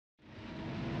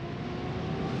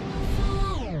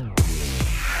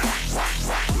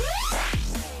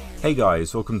Hey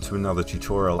guys, welcome to another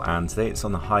tutorial, and today it's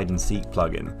on the hide and seek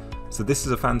plugin. So this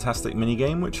is a fantastic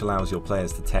minigame which allows your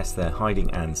players to test their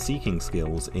hiding and seeking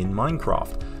skills in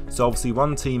Minecraft. So obviously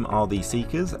one team are the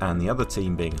seekers and the other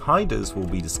team, being hiders, will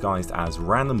be disguised as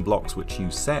random blocks which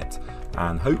you set,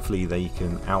 and hopefully they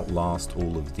can outlast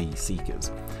all of the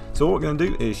seekers. So what we're going to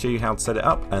do is show you how to set it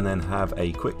up and then have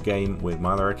a quick game with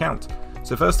my other account.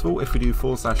 So first of all, if we do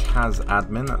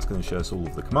 /has_admin, that's going to show us all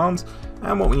of the commands,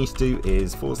 and what we need to do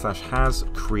is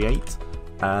 /has create,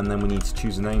 and then we need to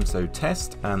choose a name, so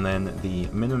test, and then the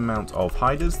minimum amount of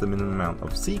hiders, the minimum amount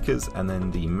of seekers, and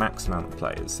then the max amount of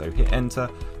players. So hit enter,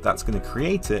 that's going to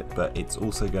create it, but it's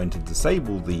also going to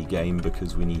disable the game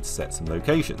because we need to set some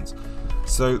locations.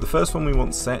 So the first one we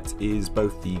want set is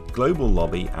both the global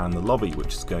lobby and the lobby,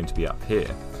 which is going to be up here.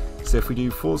 So if we do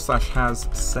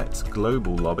 /has set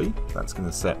global lobby, that's going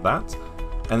to set that.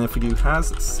 And if we do has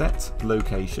set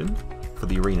location for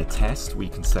the arena test, we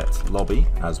can set lobby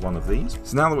as one of these.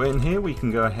 So now that we're in here, we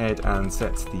can go ahead and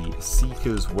set the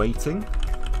seekers waiting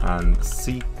and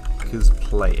seekers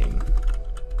playing.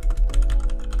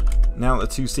 Now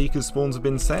that the two seekers spawns have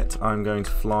been set, I'm going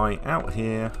to fly out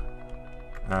here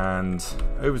and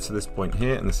over to this point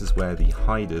here, and this is where the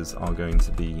hiders are going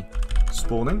to be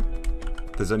spawning.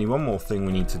 There's only one more thing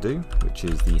we need to do, which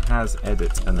is the has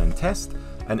edit and then test,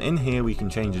 and in here we can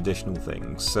change additional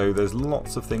things. So there's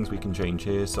lots of things we can change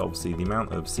here. So obviously the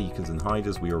amount of seekers and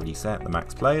hiders we already set, the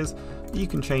max players. You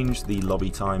can change the lobby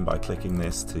time by clicking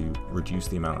this to reduce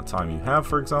the amount of time you have,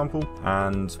 for example,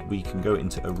 and we can go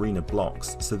into arena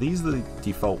blocks. So these are the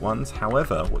default ones.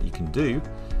 However, what you can do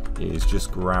is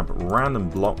just grab random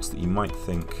blocks that you might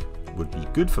think would be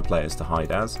good for players to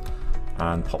hide as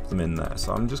and pop them in there.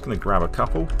 So I'm just going to grab a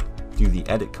couple, do the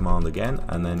edit command again,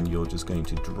 and then you're just going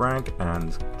to drag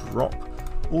and drop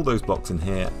all those blocks in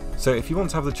here. So if you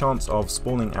want to have the chance of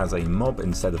spawning as a mob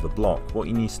instead of a block, what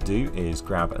you need to do is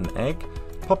grab an egg,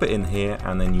 pop it in here,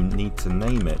 and then you need to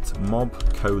name it mob :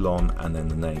 and then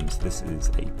the names. This is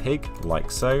a pig, like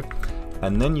so.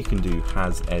 And then you can do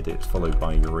has edit followed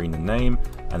by your arena name,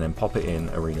 and then pop it in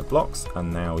arena blocks,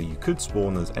 and now you could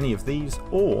spawn as any of these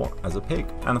or as a pig.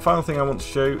 And the final thing I want to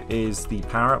show is the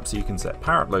power up. So you can set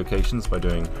power up locations by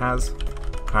doing has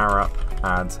power up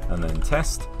add and then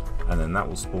test, and then that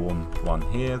will spawn one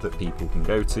here that people can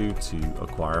go to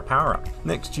acquire a power up.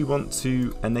 Next you want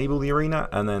to enable the arena,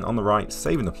 and then on the right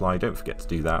save and apply, don't forget to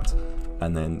do that,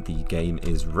 and then the game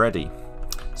is ready.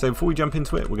 So before we jump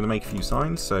into it, we're going to make a few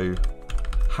signs. So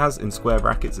has in square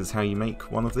brackets is how you make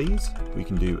one of these. We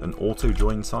can do an auto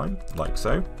join sign, like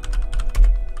so.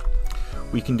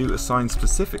 We can do a sign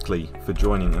specifically for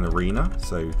joining an arena,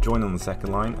 so join on the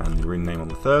second line and the arena name on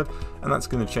the third, and that's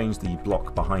going to change the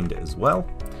block behind it as well.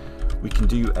 We can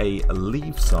do a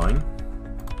leave sign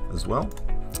as well,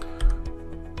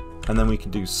 and then we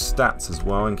can do stats as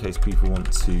well in case people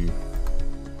want to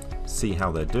see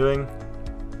how they're doing.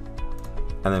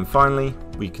 And then finally,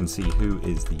 we can see who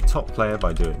is the top player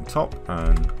by doing top,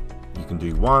 and you can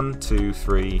do 1, 2,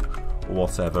 3, or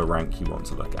whatever rank you want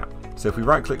to look at. So if we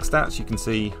right click stats, you can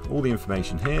see all the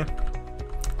information here,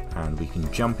 and we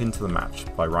can jump into the match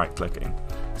by right clicking.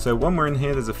 So when we're in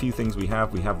here, there's a few things we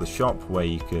have. We have the shop where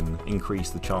you can increase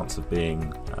the chance of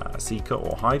being a seeker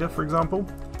or hider, for example.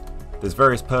 There's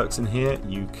various perks in here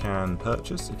you can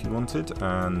purchase if you wanted,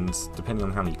 and depending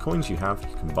on how many coins you have,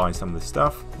 you can buy some of this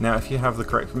stuff. Now if you have the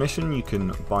correct permission, you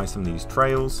can buy some of these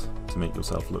trails to make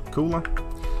yourself look cooler.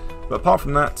 But apart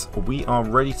from that, we are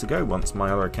ready to go once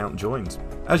my other account joins.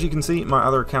 As you can see, my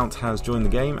other account has joined the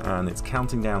game, and it's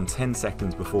counting down 10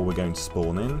 seconds before we're going to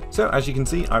spawn in. So as you can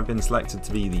see, I've been selected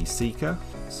to be the seeker,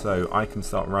 so I can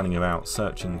start running about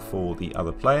searching for the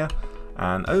other player.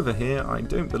 And over here, I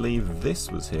don't believe this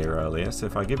was here earlier, so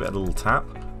if I give it a little tap,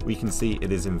 we can see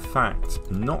it is in fact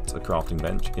not a crafting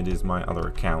bench, it is my other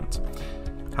account.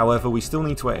 However, we still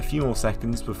need to wait a few more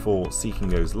seconds before seeking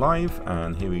goes live,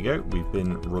 and here we go, we've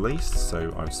been released.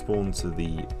 So I've spawned to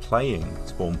the playing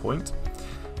spawn point,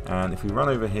 and if we run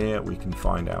over here, we can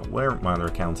find out where my other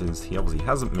account is. He obviously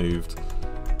hasn't moved,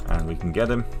 and we can get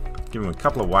him, give him a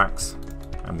couple of whacks,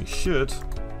 and we should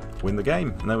win the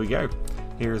game. And there we go.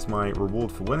 Here is my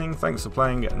reward for winning. Thanks for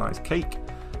playing, get a nice cake,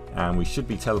 and we should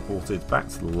be teleported back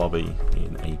to the lobby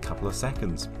in a couple of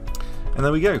seconds. And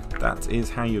there we go, that is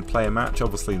how you'd play a match.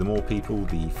 Obviously the more people,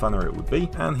 the funner it would be.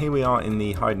 And here we are in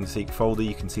the hide and seek folder.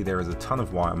 You can see there is a ton of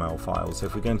YML files. So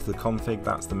if we go into the config,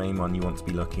 that's the main one you want to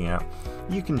be looking at.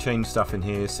 You can change stuff in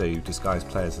here, so you disguise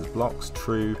players as blocks,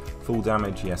 true, full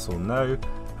damage, yes or no.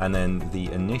 and then the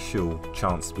initial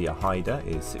chance to be a hider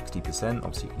is 60%,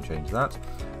 obviously you can change that.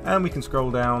 And we can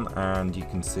scroll down and you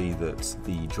can see that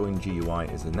the join GUI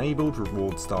is enabled,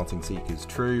 reward starting seek is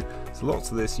true. So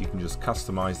lots of this you can just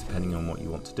customize depending on what you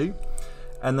want to do.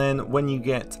 And then when you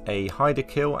get a hider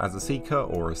kill as a seeker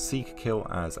or a seeker kill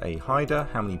as a hider,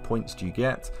 how many points do you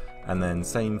get? And then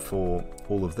same for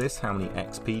all of this, how many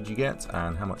XP do you get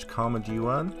and how much karma do you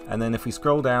earn? And then if we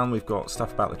scroll down, we've got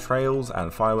stuff about the trails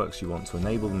and fireworks, you want to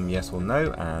enable them, yes or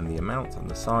no, and the amount and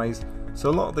the size. So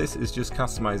a lot of this is just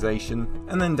customization,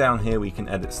 and then down here we can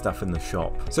edit stuff in the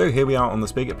shop. So here we are on the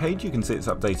Spigot page. You can see it's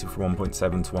updated from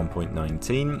 1.7 to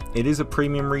 1.19. It is a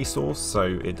premium resource, so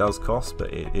it does cost,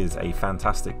 but it is a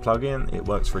fantastic plugin. It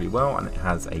works really well and it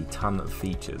has a ton of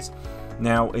features.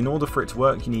 Now, in order for it to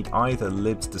work, you need either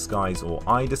libs disguise or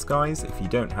eye disguise. If you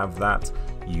don't have that,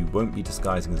 you won't be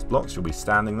disguising as blocks, you'll be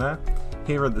standing there.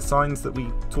 Here are the signs that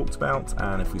we talked about,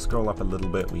 and if we scroll up a little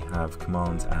bit, we have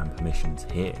commands and permissions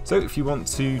here. So if you want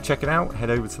to check it out,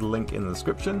 head over to the link in the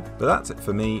description. But that's it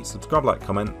for me. Subscribe, like,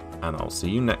 comment, and I'll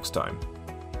see you next time.